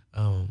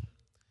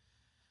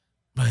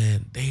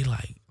 Man, they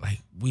like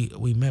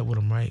we met with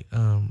him, right?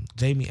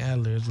 Jamie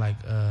Adler is like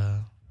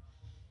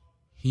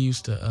he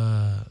used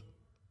to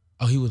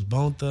he was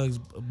Bone Thugs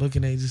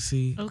booking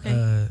agency.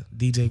 Okay.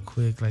 DJ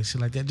Quick, like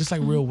shit like that. Just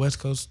like real West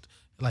Coast,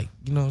 like,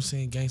 you know what I'm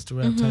saying, gangster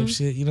rap type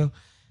shit, you know?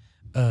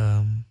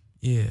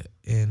 Yeah,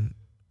 and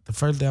the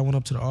first day I went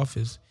up to the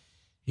office,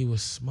 he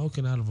was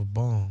smoking out of a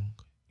bong.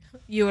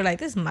 You were like,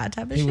 this is my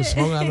type of shit. He was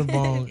smoking out of a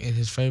bong, and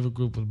his favorite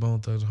group was Bone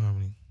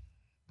Thugs-n-Harmony.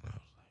 I was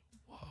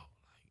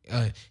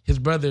like, whoa. His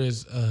brother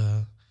is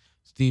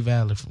Steve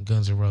Adler from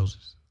Guns N'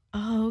 Roses.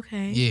 Oh,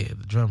 okay. Yeah,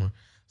 the drummer.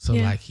 So,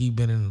 like, he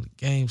been in the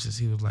game since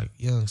he was, like,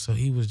 young. So,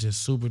 he was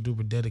just super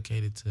duper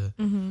dedicated to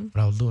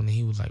what I was doing. And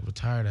he was, like,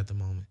 retired at the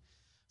moment.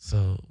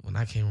 So, when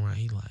I came around,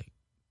 he, like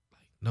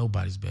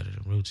nobody's better than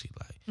Rucci.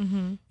 Like,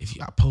 if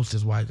I post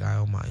this white guy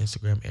on my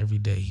Instagram every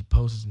day. He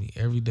posts me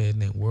every day. His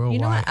name Worldwide.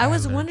 You know what? I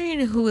was wondering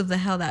who the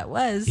hell that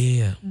was.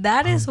 Yeah.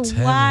 That is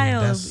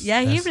wild.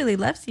 Yeah, he really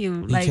left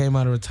you. He came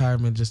out of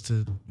retirement just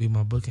to be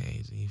my booking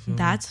agent. You feel me?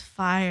 That's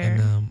fire.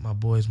 And my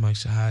boys, Mike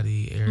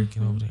Shahadi, Eric,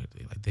 and over there,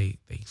 they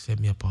set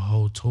me up a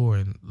whole tour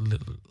in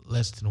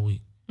less than a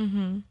week.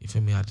 You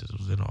feel me? I just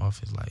was in the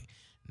office. Like,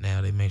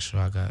 now they make sure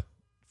I got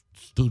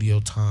studio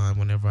time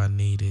whenever I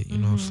need it. You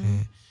know what I'm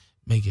saying?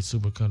 Make it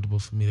super comfortable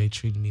for me. They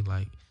treated me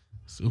like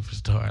a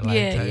superstar, like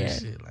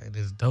shit. Like,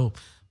 it's dope.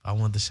 I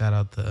want to shout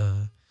out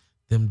to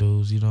them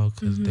dudes, you know,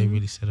 because they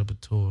really set up a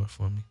tour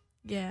for me.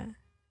 Yeah,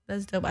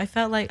 that's dope. I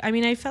felt like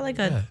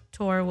a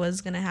tour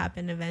was gonna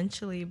happen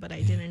eventually, but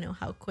I didn't know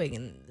how quick,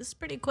 and it's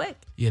pretty quick.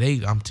 Yeah,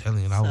 I'm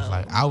telling you,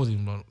 I was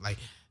even like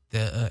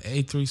the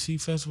A3C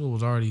festival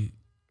was already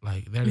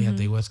like they already had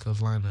their West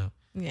Coast lineup.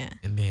 Yeah,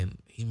 and then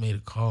he made a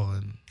call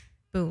and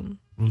boom.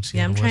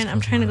 Rucci I'm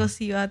trying to go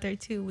see you out there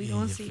too. We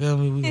gonna see. Feel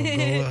me? We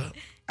gonna go.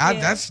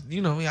 That's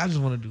I just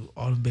want to do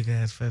all the big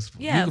ass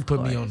festivals. Yeah, you can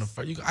put me on the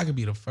first. I could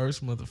be the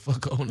first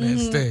motherfucker on that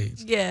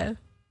stage. Yeah.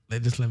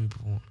 Just let me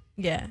perform.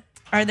 Yeah.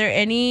 Are there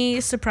any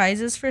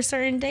surprises for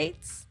certain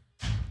dates?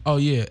 Oh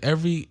yeah,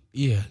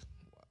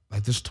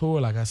 like this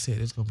tour, like I said,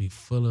 it's gonna be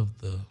full of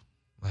the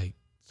like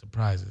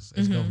surprises.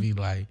 It's gonna be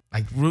like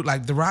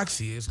the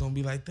Roxy. It's gonna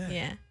be like that.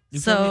 Yeah.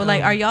 So,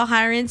 like, are y'all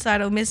hiring so I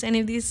don't miss any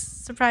of these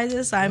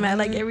surprises? So I'm at,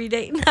 like, every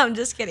date? No, I'm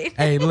just kidding.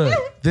 Hey, look,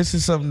 this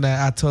is something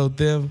that I told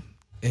them,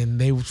 and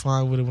they was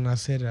fine with it when I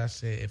said it. I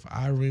said, if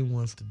Irene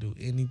wants to do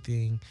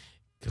anything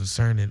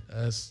concerning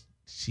us,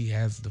 she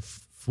has the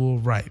full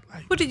right.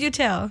 Like, who did you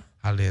tell?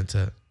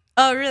 Halenta.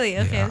 Oh, really?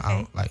 Okay,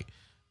 yeah, okay.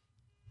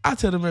 I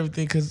tell them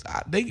everything because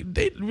they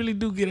really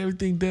do get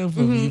everything done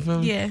for me. You feel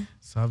me? Yeah.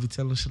 So I'll be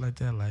telling shit like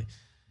that, like,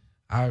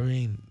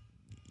 Irene,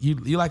 You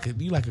like a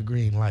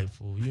green light,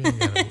 fool. You ain't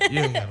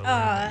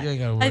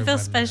gotta worry. I feel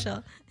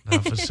special. Nah,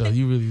 for sure.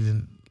 You really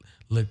didn't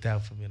looked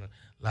out for me a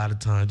lot of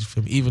times. You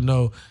feel me? Even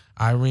though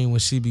Irene, when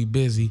she be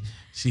busy,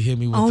 she hit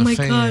me with the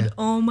fan.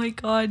 Oh my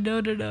god! No.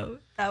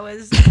 That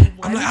was.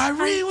 I'm like,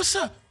 Irene, what's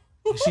up?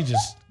 And she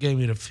just gave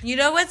me the. You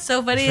know what's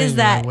so funny is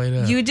that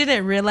you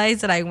didn't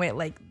realize that I went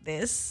like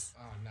this.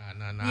 Oh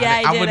no.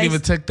 Yeah, I wouldn't even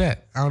take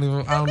that. I don't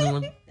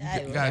even.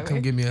 You gotta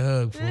come give me a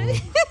hug, fool.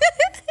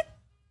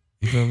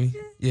 You feel me?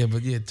 Yeah,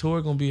 but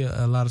tour gonna be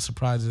a lot of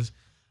surprises.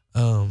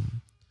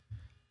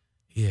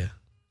 Yeah.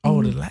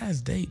 Oh, the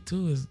last date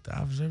too is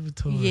the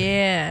Observatory.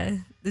 Yeah,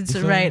 it's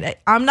right.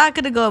 I'm not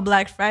gonna go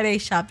Black Friday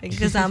shopping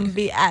because I'm gonna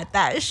be at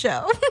that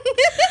show.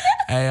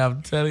 Hey,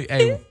 I'm telling you,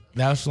 hey,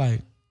 that's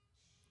like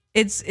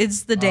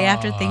it's the day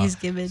after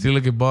Thanksgiving. See,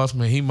 look at Boss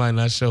Man. He might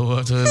not show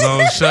up to his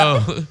own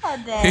show.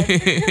 I'm dead.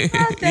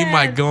 He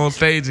might go on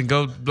stage and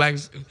go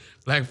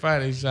Black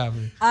Friday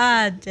shopping.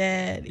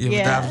 Dead. Yeah,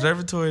 but the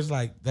Observatory is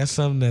like, that's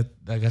something that,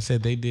 like I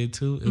said, they did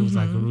too. It was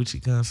like a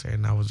Rucci concert,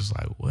 and I was just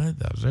like, what?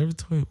 The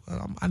Observatory?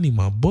 Well, I need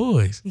my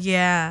boys.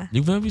 Yeah.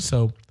 You feel me?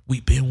 So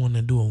we've been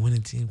wanting to do a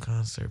winning team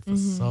concert for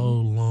so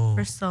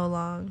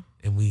long.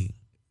 And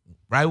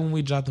right when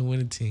we dropped the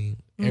winning team,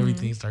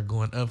 everything started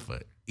going up for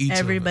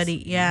everybody.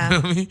 Of us. Yeah. You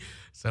know what I mean?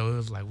 So it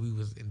was like we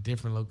was in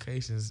different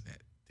locations at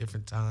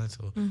different times,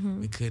 so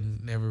we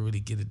couldn't never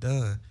really get it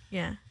done.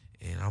 Yeah.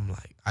 And I'm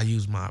like, I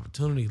used my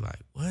opportunity, like,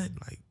 what?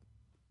 Like,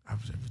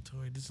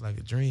 Observatory, this is like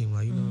a dream.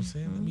 Like, you know what I'm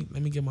saying?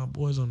 Let me get my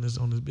boys on this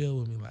bill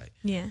with me. Like,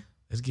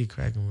 let's get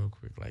cracking real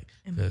quick. Like,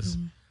 because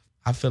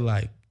I feel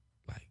like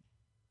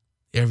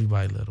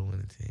everybody love the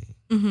winning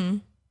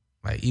team.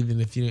 Like,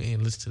 even if you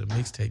didn't listen to the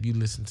mixtape, you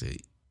listen to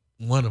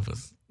one of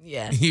us.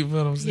 Yeah. You know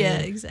what I'm saying? Yeah,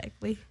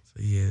 exactly.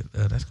 So yeah,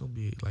 that's gonna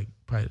be like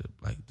probably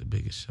the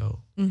biggest show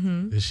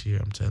this year.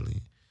 I'm telling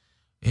you,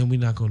 and we're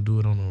not gonna do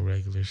it on no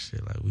regular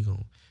shit. Like, we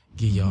gonna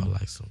get y'all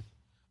like some.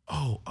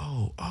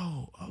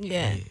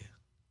 Yeah.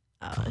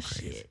 Oh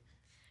shit.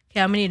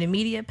 Okay, I'm gonna need a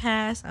media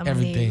pass. I'm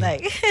Everything. gonna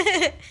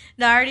need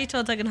No, I already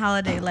told Tuggin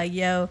Holiday like,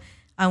 yo,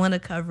 I want to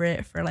cover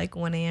it for like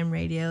 1 a.m.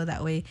 radio.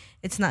 That way,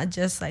 it's not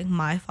just like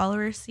my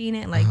followers seeing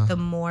it. Like the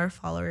more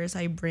followers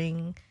I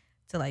bring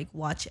to like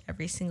watch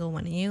every single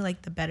one of you,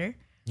 like the better.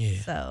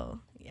 Yeah. So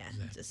yeah,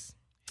 just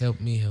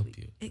help me help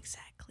you.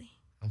 Exactly.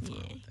 I'm fine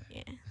with that.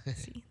 Yeah.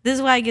 See, this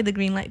is why I get the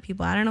green light,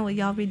 people. I don't know what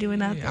y'all be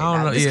doing out there. I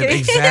don't know. Yeah,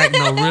 exactly.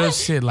 No real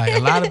shit. Like, a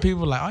lot of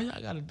people like, all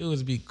y'all gotta do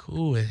is be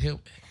cool and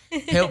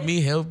help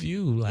me help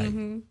you. Like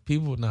a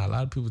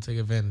lot of people take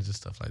advantage of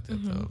stuff like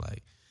that though.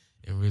 Like,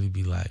 and really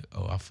be like,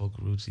 oh, I fuck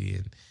with Rucci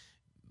and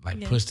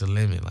like push the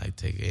limit, like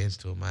take an inch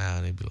to a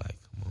mile and be like,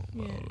 come on,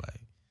 bro,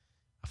 like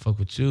I fuck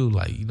with you,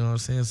 like, you know what I'm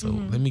saying? So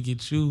let me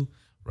get you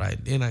right,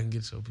 then I can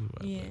get your people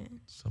right. Yeah.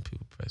 Some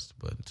people press the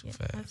button too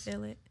fast. I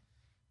feel it.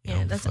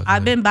 Yeah,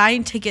 I've been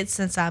buying tickets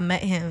since I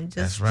met him.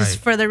 Just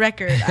for the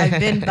record, I've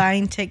been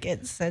buying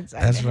tickets since I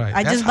met him.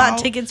 I just bought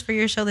tickets for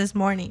your show this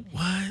morning.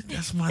 What?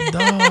 That's my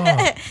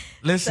dog.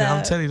 Listen,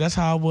 I'm telling you, that's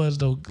how I was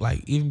though.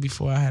 Like even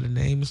before I had a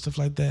name and stuff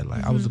like that.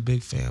 Like I was a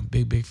big fan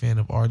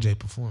of RJ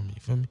performing.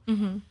 You feel me?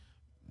 Mm-hmm.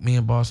 Me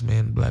and Boss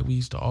Man Black, we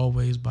used to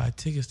always buy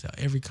tickets to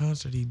every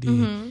concert he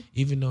did,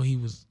 even though he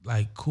was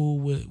like cool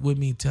with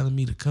me, telling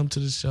me to come to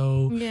the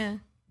show. Yeah.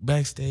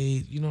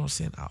 Backstage, you know what I'm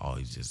saying? I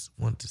always just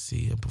want to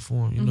see him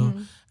perform, you know?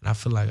 And I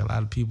feel like a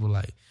lot of people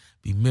like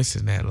be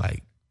missing that.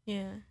 Like,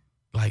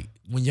 like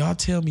when y'all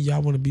tell me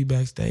y'all want to be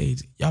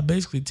backstage, y'all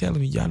basically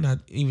telling me y'all not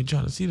even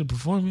trying to see the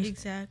performance.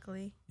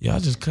 Exactly. Y'all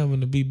just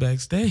coming to be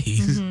backstage.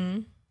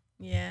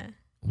 Yeah.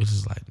 Which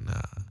is like,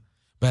 nah.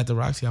 But at the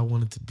Roxy, I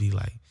wanted to be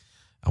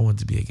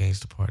a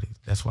gangster party.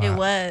 That's why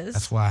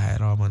That's why I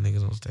had all my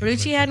niggas on stage.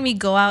 Ruchi had me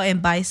go out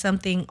and buy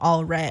something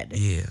all red.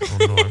 Yeah,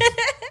 on North.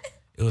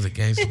 It was a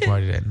gangster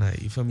party that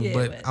night. You feel me? Yeah,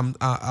 but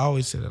I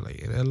always say that like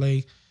in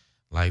LA,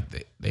 like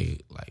they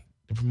like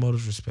the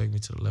promoters respect me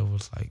to the level.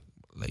 It's like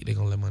they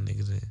gonna let my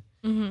niggas in,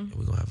 and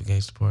we gonna have a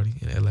gangster party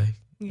in LA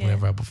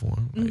whenever I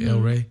perform. Like El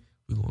Rey,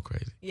 we going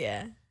crazy.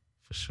 Yeah,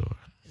 for sure.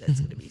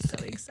 That's gonna be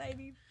so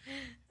exciting.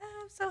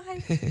 I'm so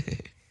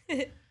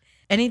hyped.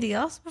 Anything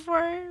else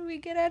before we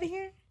get out of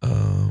here?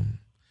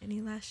 Any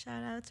last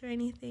shout outs or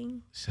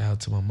anything? Shout out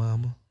to my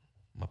mama,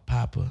 my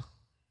papa,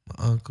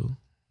 my uncle.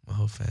 My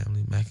whole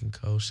family, Mac and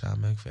Co, Shot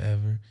Mac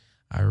Forever,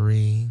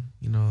 Irene,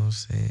 you know what I'm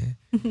saying?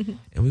 And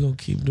we're going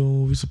to keep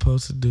doing what we're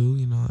supposed to do,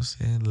 you know what I'm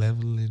saying?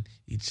 Leveling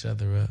each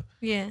other up.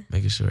 Yeah.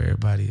 Making sure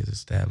everybody is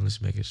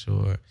established, making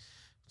sure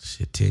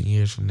 10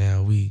 years from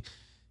now we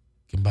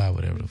can buy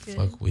whatever the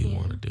fuck we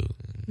want to do.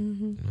 And,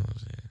 you know what I'm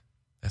saying?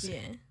 That's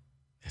it.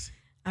 That's it.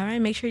 All right,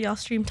 make sure y'all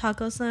stream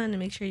Taco Sun and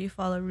make sure you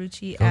follow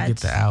Ruchi. Go get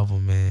the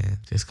album, man.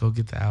 Just go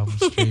get the album,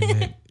 stream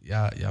it.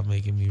 Y'all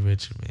making me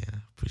richer,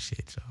 man.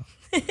 Appreciate y'all.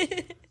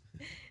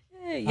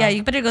 Yeah,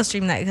 you better go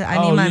stream that because I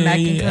need my Mac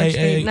and Co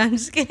stream. No, I'm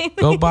just kidding.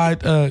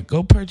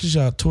 Go purchase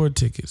y'all tour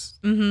tickets.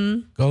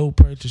 Go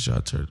purchase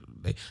y'all tour.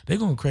 They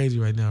going crazy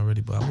right now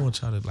already, but I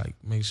want y'all to like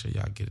make sure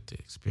y'all get to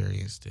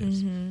experience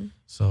this.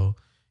 So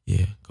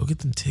yeah, go get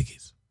them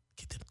tickets.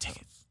 Get them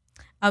tickets.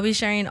 I'll be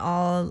sharing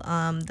all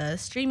the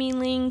streaming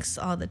links,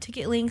 all the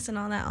ticket links, and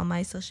all that on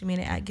my social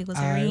media at Giggles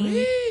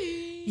Irene.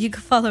 You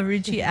can follow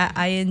Ruchi at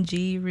ING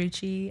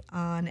Ruchi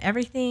on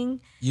everything.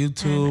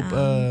 YouTube,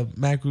 and,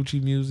 Mac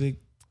Ruchi Music.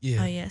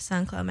 Yeah. Oh yeah,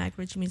 SoundCloud, Mac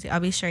Ruchi Music. I'll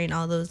be sharing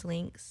all those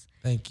links.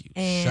 Thank you.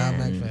 Shout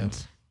Mac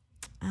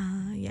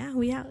Forever. Yeah,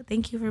 we out.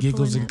 Thank you for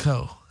Giggles and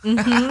Co.